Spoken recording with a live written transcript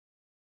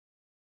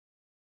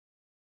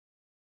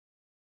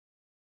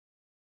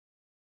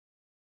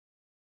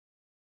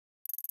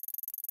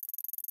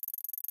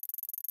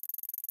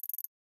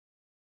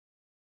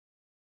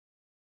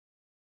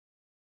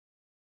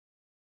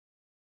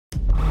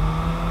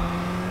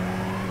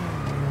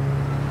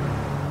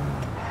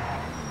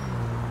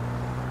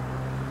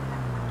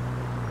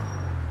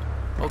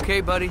Okay,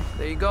 buddy.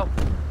 There you go.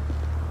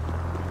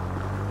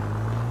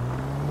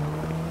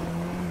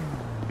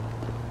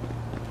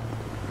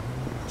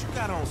 What you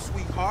got on,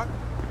 sweetheart?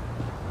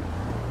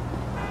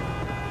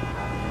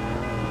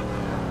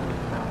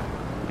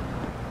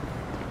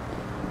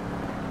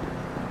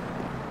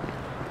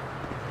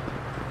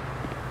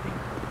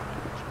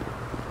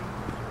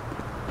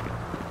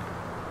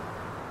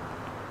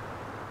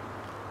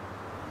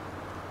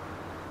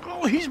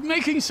 Oh, he's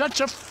making such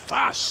a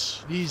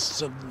fuss, these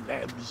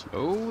celebs.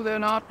 Oh, they're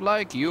not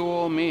like you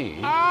or me.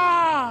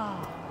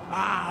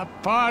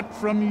 Apart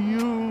from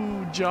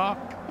you, Jock.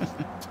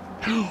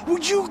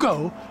 Would you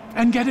go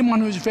and get him one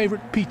of his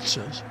favorite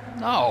pizzas?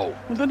 No.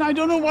 Well, then I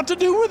don't know what to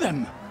do with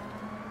him.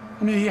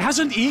 I mean, he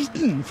hasn't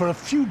eaten for a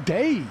few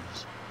days.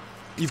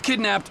 You've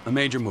kidnapped a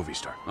major movie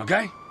star,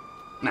 okay?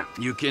 Now,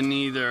 you can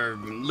either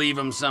leave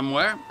him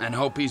somewhere and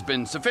hope he's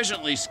been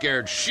sufficiently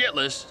scared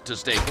shitless to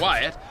stay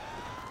quiet,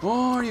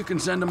 or you can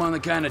send him on the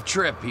kind of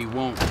trip he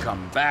won't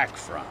come back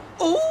from.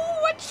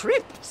 Oh, a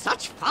trip!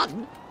 Such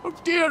fun! Oh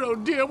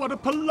dear, what a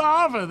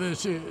palaver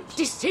this is.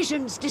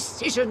 Decisions,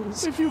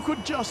 decisions. If you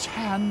could just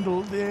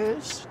handle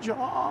this,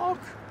 Jock.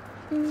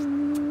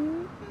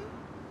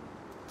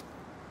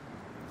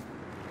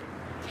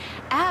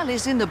 Al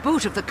is in the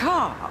boot of the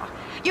car.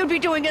 You'd be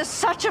doing us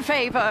such a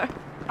favor.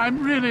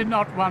 I'm really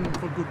not one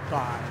for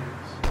goodbyes.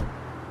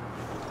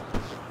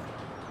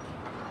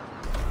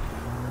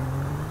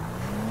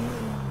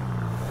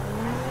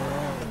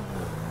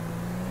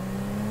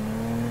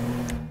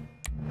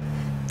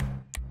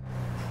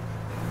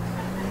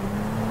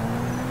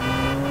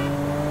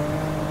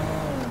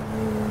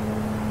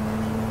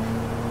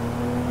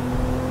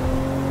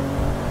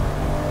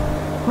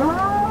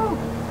 Hello?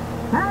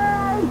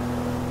 Hey!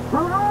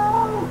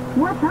 Hello?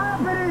 What's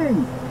happening?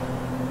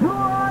 Who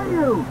are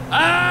you?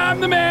 I'm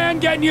the man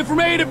getting you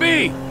from A to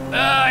B.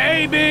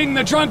 A being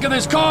the trunk of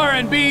this car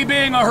and B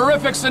being a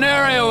horrific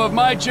scenario of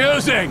my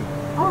choosing.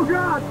 Oh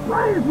God,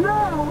 please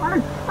no!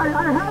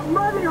 I have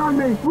money on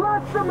me!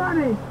 Lots of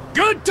money!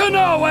 Good to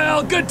know,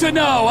 Al, good to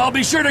know. I'll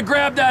be sure to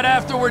grab that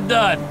after we're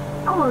done.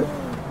 Oh,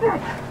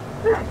 shit!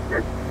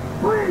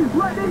 Please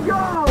let me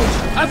go!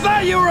 I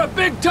thought you were a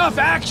big, tough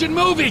action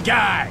movie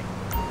guy.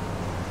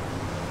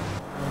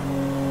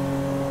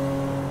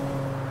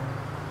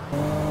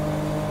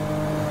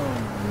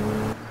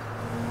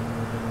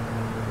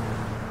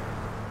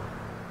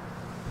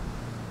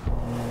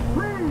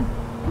 Please,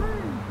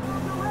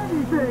 don't do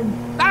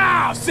anything!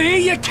 Ah,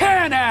 see, you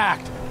can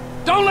act.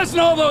 Don't listen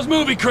to all those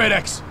movie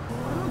critics.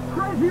 Are those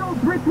crazy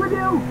old bricks with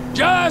you?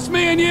 Just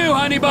me and you,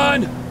 honey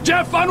bun. Did you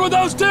have fun with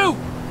those two?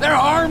 They're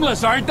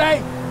harmless, aren't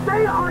they?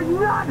 They are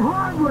not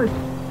harmless!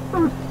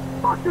 Those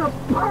fucked up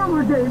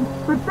parlor games,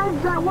 the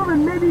things that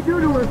woman made me do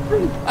to her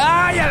feet!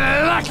 Ah, you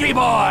lucky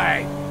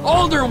boy!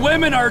 Older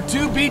women are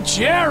to be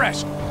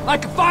cherished,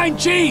 like a fine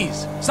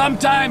cheese.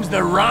 Sometimes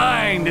the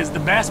rind is the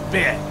best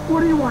bit.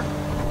 What do you want?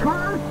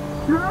 Cars?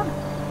 Drugs?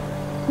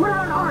 What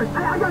about art?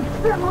 I got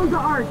shitloads of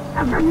art!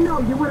 I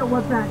know you wouldn't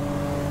want that!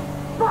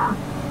 Fuck!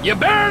 You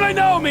barely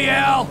know me,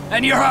 Al,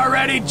 and you're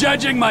already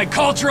judging my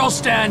cultural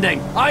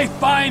standing. I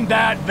find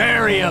that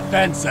very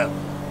offensive.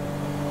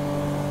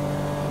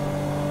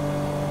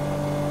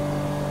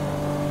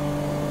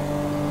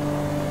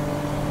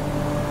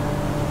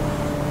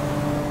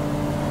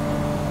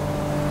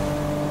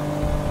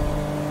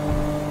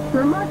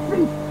 There must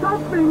be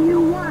something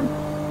you want!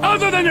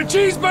 Other than a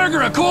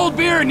cheeseburger, a cold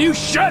beer, and you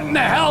shutting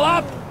the hell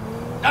up,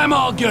 I'm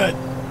all good.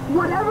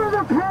 Whatever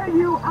they're paying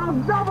you, I'll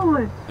double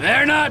it!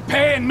 They're not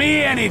paying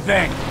me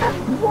anything.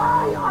 And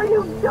why are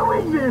you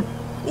doing this?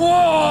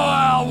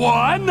 Well,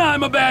 one,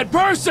 I'm a bad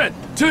person.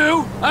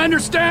 Two, I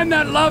understand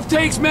that love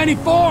takes many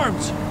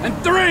forms. And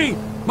three,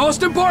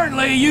 most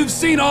importantly, you've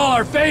seen all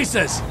our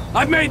faces.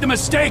 I've made the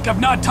mistake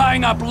of not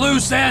tying up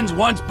loose ends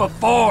once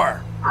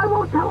before. I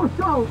won't tell a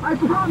soul, I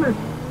promise!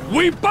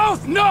 We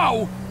both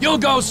know you'll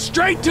go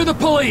straight to the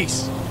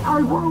police.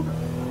 I won't!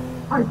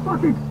 I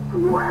fucking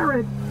swear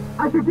it!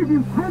 I could give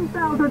you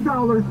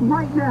 $10,000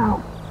 right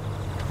now!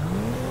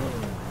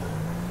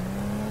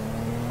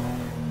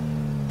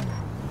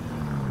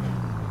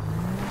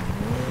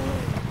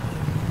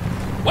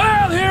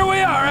 Well, here we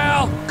are,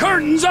 Al.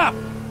 Curtains up.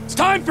 It's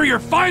time for your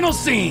final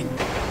scene.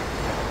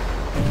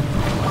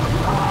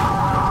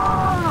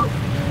 Oh!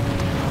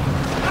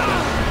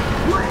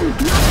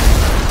 Please, no!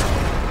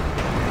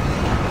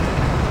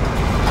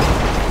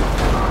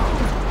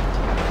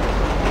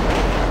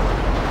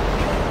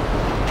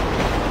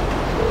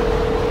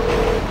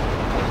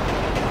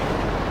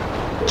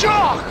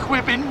 Jock,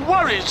 we've been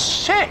worried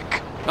sick.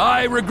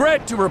 I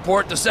regret to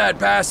report the sad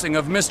passing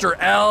of Mr.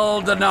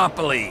 Al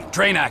Dinopoli.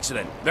 Train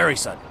accident. Very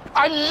sudden.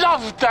 I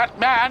loved that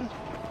man.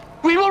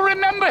 We will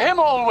remember him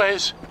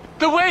always.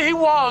 The way he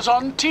was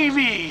on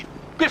TV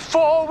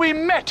before we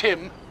met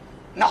him.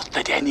 Not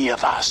that any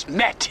of us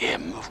met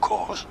him, of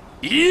course.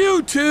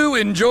 You two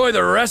enjoy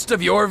the rest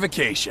of your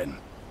vacation.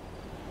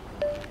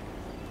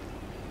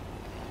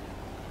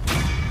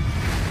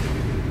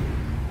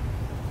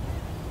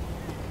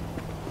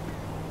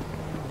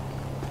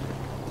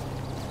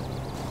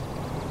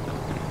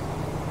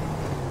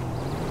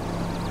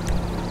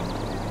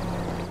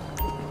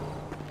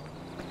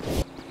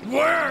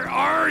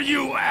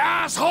 you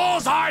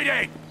assholes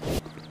hiding?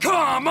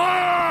 Come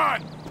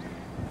on!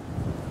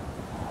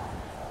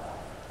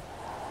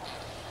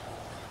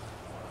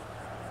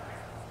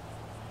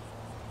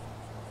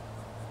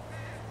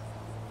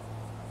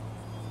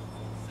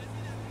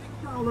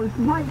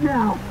 $1 right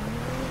now.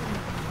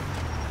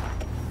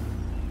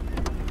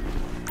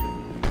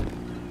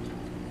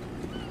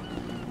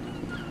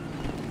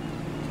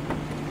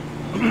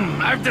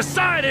 I've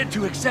decided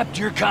to accept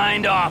your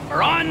kind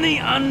offer on the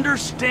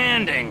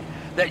understanding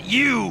that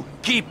you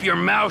keep your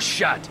mouth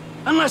shut.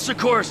 Unless, of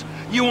course,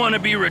 you want to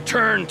be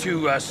returned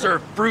to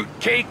serve fruit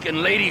cake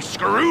and Lady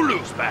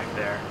Screw-Loose back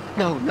there.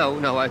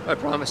 No, I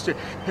promised to...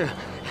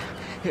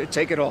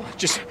 Take it all.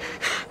 Just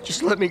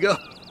let me go.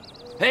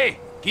 Hey,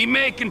 keep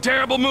making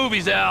terrible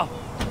movies, Al.